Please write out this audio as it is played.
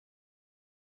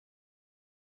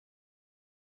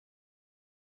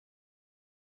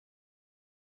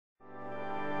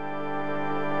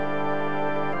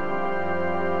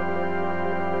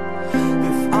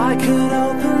If I could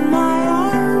open my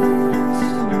arms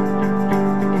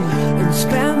and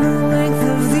span the length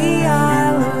of the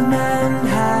Isle of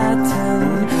Manhattan,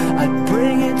 I'd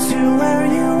bring it to where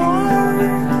you are,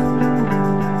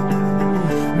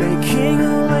 making a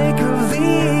lake of the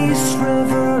East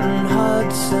River and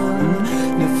Hudson.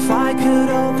 And if I could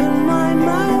open my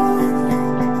mouth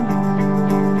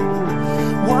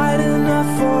wide enough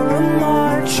for a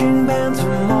marching band to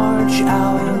march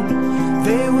out,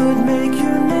 they would make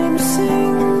your name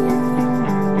sing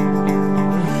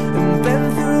and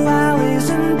bend through alleys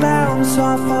and bounce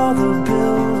off all the buildings.